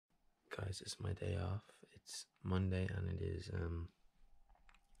Guys, it's my day off. It's Monday and it is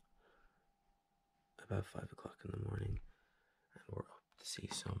about 5 o'clock in the morning, and we're up to see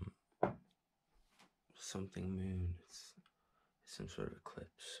something moon. It's some sort of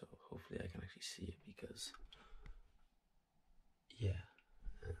eclipse, so hopefully I can actually see it, because yeah,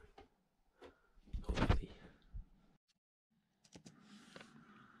 hopefully.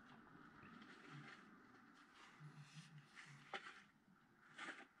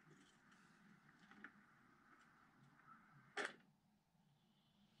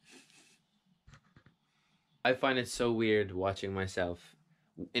 I find it so weird watching myself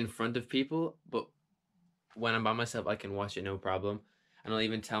in front of people, but when I'm by myself, I can watch it no problem. And I'll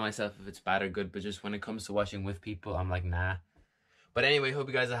even tell myself if it's bad or good, but just when it comes to watching with people, I'm like, nah. But anyway, hope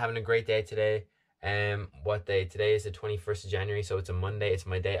you guys are having a great day today. What day? Today is the 21st of January, so it's a Monday. It's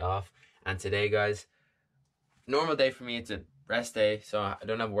my day off. And today, guys, normal day for me, it's a rest day. So I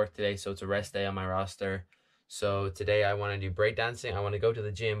don't have work today, so it's a rest day on my roster. So today I want to do breakdancing. I want to go to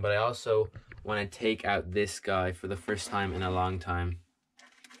the gym, but I also want to take out this guy for the first time in a long time.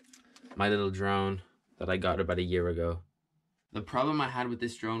 My little drone that I got about a year ago. The problem I had with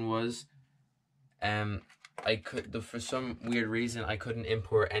this drone was, for some weird reason, I couldn't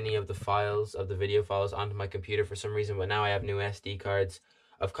import any of the files, of the video files, onto my computer for some reason, but now I have new SD cards.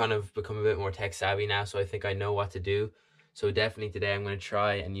 I've kind of become a bit more tech savvy now, so I think I know what to do. So definitely today I'm going to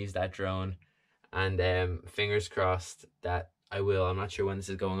try and use that drone, and fingers crossed that I will. I'm not sure when this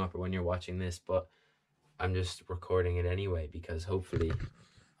is going up or when you're watching this, but I'm just recording it anyway, because hopefully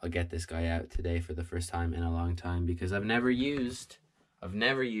I'll get this guy out today for the first time in a long time, because I've never used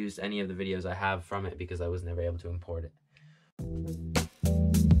any of the videos I have from it, because I was never able to import it.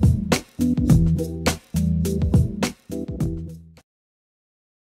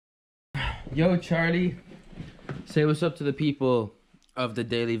 Yo, Charlie, say what's up to the people of the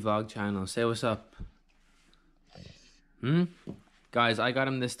daily vlog channel. Say what's up. Guys, I got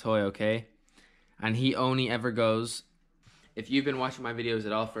him this toy, okay? And he only ever goes, if you've been watching my videos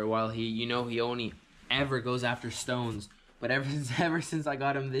at all for a while, you know he only ever goes after stones. But ever since I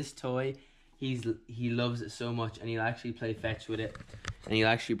got him this toy, he loves it so much, and he'll actually play fetch with it, and he'll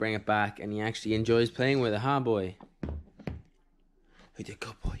actually bring it back, and he actually enjoys playing with it, huh, boy? Who's a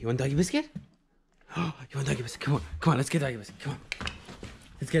good boy? You want doggy biscuit? Oh, you want doggy biscuit? Come on, let's get doggy biscuit. Come on,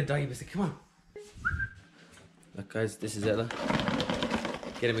 let's get a doggy biscuit. Come on. Look, guys, this is Ella.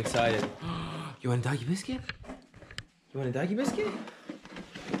 Get him excited. You want a doggy biscuit? You want a doggy biscuit?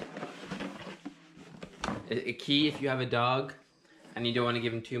 A key if you have a dog and you don't want to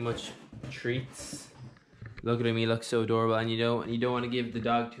give him too much treats. Look at him, he looks so adorable, and you don't want to give the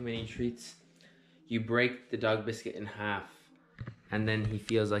dog too many treats. You break the dog biscuit in half, and then he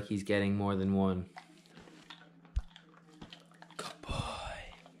feels like he's getting more than one. Good boy.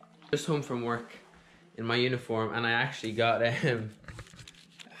 Just home from work in my uniform, and I actually got I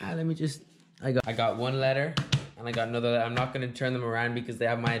got one letter. And I got another letter. I'm not going to turn them around because they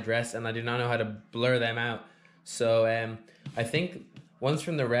have my address, and I do not know how to blur them out. So I think one's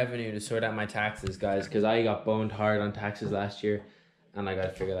from the revenue to sort out my taxes, guys, because I got boned hard on taxes last year, and I got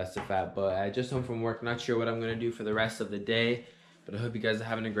to figure that's the fat. But just home from work, not sure what I'm going to do for the rest of the day, but I hope you guys are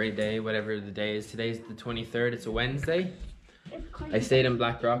having a great day, whatever the day is. Today's the 23rd. It's a Wednesday. I stayed in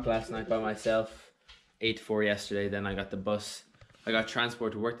Black Rock last night by myself, 8 to 4 yesterday. Then I got the bus. I got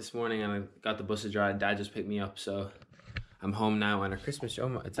transport to work this morning, and I got the bus to drive. Dad just picked me up, so I'm home now. And our Christmas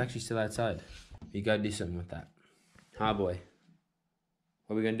show, it's actually still outside. You gotta do something with that. Huh, boy?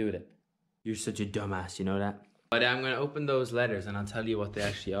 What are we gonna do with it? You're such a dumbass, you know that? But I'm gonna open those letters, and I'll tell you what they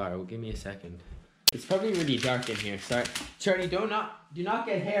actually are. Well, give me a second. It's probably really dark in here. Sorry, Charlie. Do not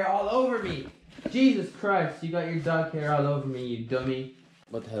get hair all over me. Jesus Christ! You got your dog hair all over me, you dummy.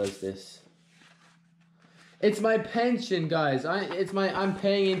 What the hell is this? It's my pension, guys. I'm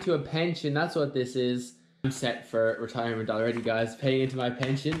paying into a pension. That's what this is. I'm set for retirement already, guys. Paying into my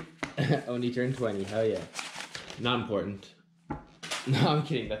pension. Only turned 20. Hell yeah. Not important. No, I'm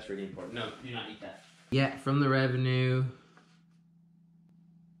kidding. That's really important. No, do not eat that. Yeah, from the revenue.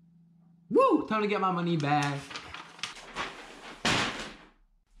 Woo! Time to get my money back.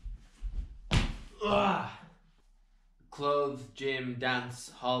 Ugh. Clothes, gym,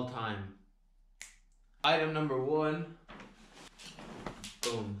 dance, hall time. Item number 1,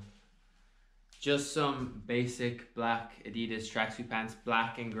 boom. Just some basic black Adidas tracksuit pants,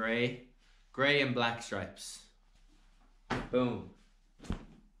 black and gray and black stripes. Boom.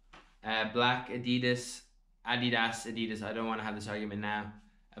 Black Adidas, I don't want to have this argument now.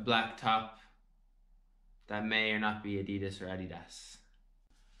 A black top that may or not be Adidas or Adidas.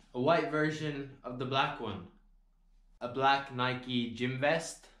 A white version of the black one. A black Nike gym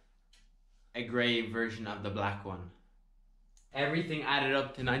vest. a grey version of the black one. Everything added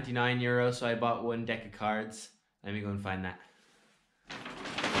up to 99 euros, so I bought one deck of cards. Let me go and find that.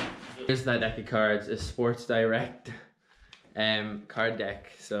 Here's that deck of cards, a Sports Direct card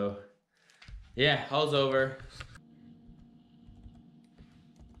deck. So yeah, haul's over.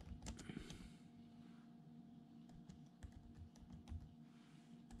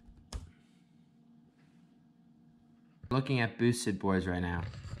 Looking at boosted boards right now.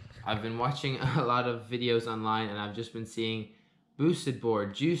 I've been watching a lot of videos online and I've just been seeing boosted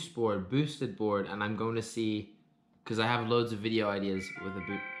board, juice board, boosted board, and I'm going to see, because I have loads of video ideas with a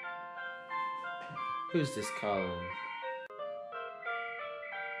boot. Who's this calling?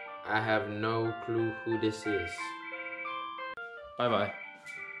 I have no clue who this is. Bye bye.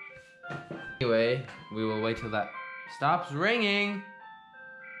 Anyway, we will wait till that stops ringing.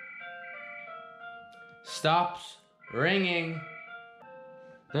 Stops ringing.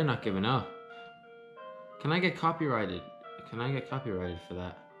 They're not giving up. Can I get copyrighted? Can I get copyrighted for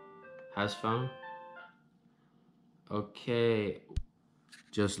that? Has phone? Okay.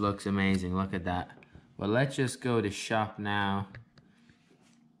 Just looks amazing. Look at that. Well, let's just go to shop now.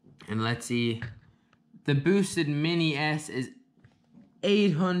 And let's see. The boosted Mini S is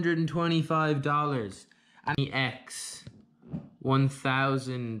 $825. And the X,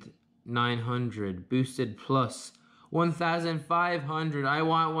 1,900. Boosted Plus, 1,500. I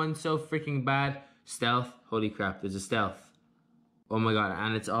want one so freaking bad. Stealth. Holy crap, there's a stealth. Oh my god,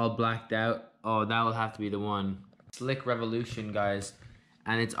 and it's all blacked out. Oh, that will have to be the one. Slick Revolution, guys.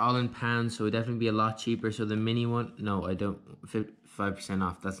 And it's all in pounds, so it would definitely be a lot cheaper. So the mini one, no, I don't. 5%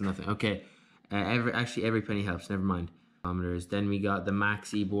 off, that's nothing. Okay, actually every penny helps, never mind. Then we got the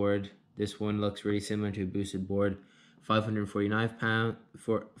Maxi board. This one looks really similar to a boosted board. £549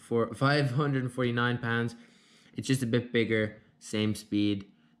 for 549 pounds. It's just a bit bigger, same speed.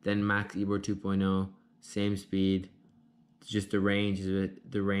 Then Maxi board 2.0, same speed. It's just the range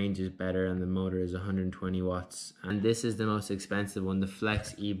is better, and the motor is 120 watts. And this is the most expensive one, the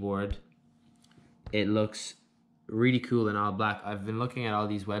Flex E board. It looks really cool in all black. I've been looking at all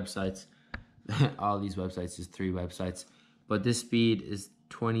these websites. All these websites, is 3 websites. But this speed is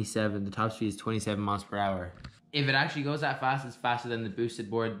 27, the top speed is 27 miles per hour. If it actually goes that fast, it's faster than the boosted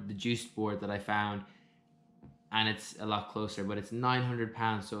board, the juiced board that I found. And it's a lot closer, but it's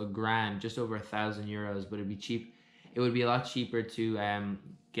 £900, so $1,000, just over €1,000, but it'd be cheap. It would be a lot cheaper to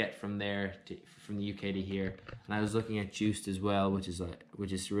get from there, from the UK to here. And I was looking at juiced as well, which is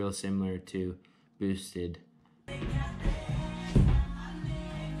real similar to boosted.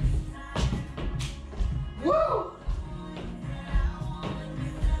 Woo!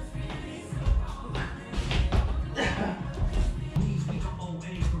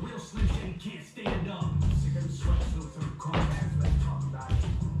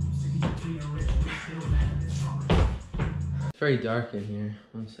 It's very dark in here.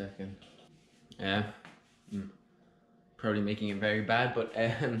 1 second. Yeah. Probably making it very bad, but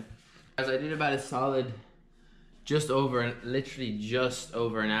as I did about a solid literally just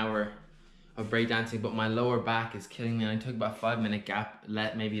over an hour of breakdancing, but my lower back is killing me, and I took about a 5-minute gap,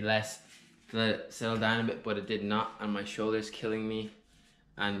 maybe less, to settle down a bit, but it did not, and my shoulder's killing me.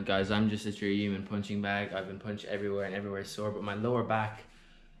 And guys, I'm just a true human punching bag. I've been punched everywhere, and everywhere is sore, but my lower back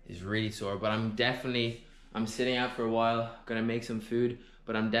is really sore. But I'm sitting out for a while, gonna make some food,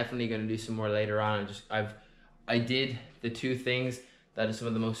 but I'm definitely gonna do some more later on. I did the 2 things that are some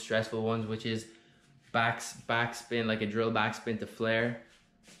of the most stressful ones, which is backspin, like a drill backspin to flare,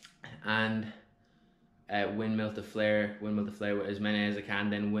 and windmill to flare as many as I can,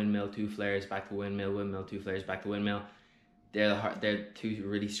 then windmill 2 flares back to windmill 2 flares back to windmill. They're 2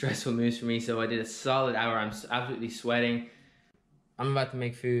 really stressful moves for me, so I did a solid hour. I'm absolutely sweating. I'm about to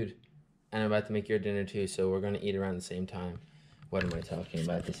make food, and I'm about to make your dinner too, so we're gonna eat around the same time. What am I talking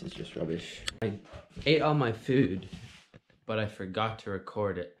about? This is just rubbish. I ate all my food, but I forgot to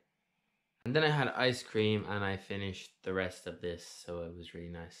record it. And then I had ice cream, and I finished the rest of this, so it was really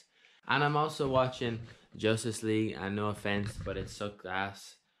nice. And I'm also watching Justice League, and no offense, but it sucked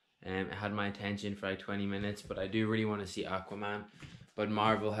ass. It had my attention for like 20 minutes, but I do really want to see Aquaman. But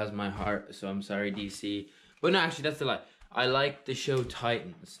Marvel has my heart, so I'm sorry, DC. But no, actually, that's a lie. I like the show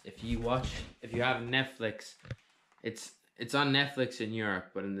Titans. If you have Netflix, it's on Netflix in Europe,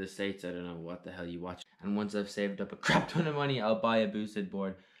 but in the States, I don't know what the hell you watch. And once I've saved up a crap ton of money, I'll buy a boosted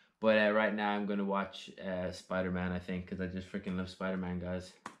board. But right now, I'm gonna watch Spider-Man, I think, because I just freaking love Spider-Man,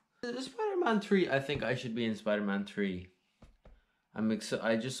 guys. Spider-Man 3, I think I should be in Spider-Man 3.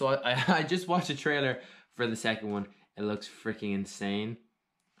 I just watched a trailer for the second one. It looks freaking insane.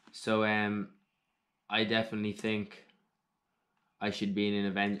 So I definitely think I should be in an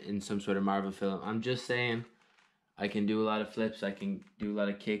event in some sort of Marvel film. I'm just saying, I can do a lot of flips. I can do a lot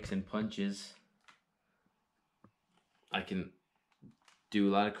of kicks and punches. I can do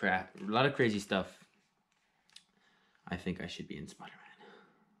a lot of crap, a lot of crazy stuff. I think I should be in Spider-Man.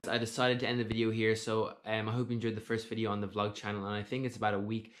 I decided to end the video here, so I hope you enjoyed the first video on the vlog channel, and I think it's about a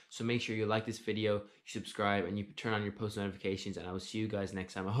week, so make sure you like this video, you subscribe, and you turn on your post notifications, and I will see you guys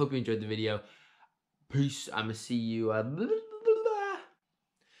next time. I hope you enjoyed the video. Peace. I'm gonna see you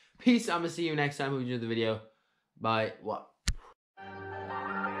Peace. I'm gonna see you next time. Hope you enjoyed the video. Bye. What?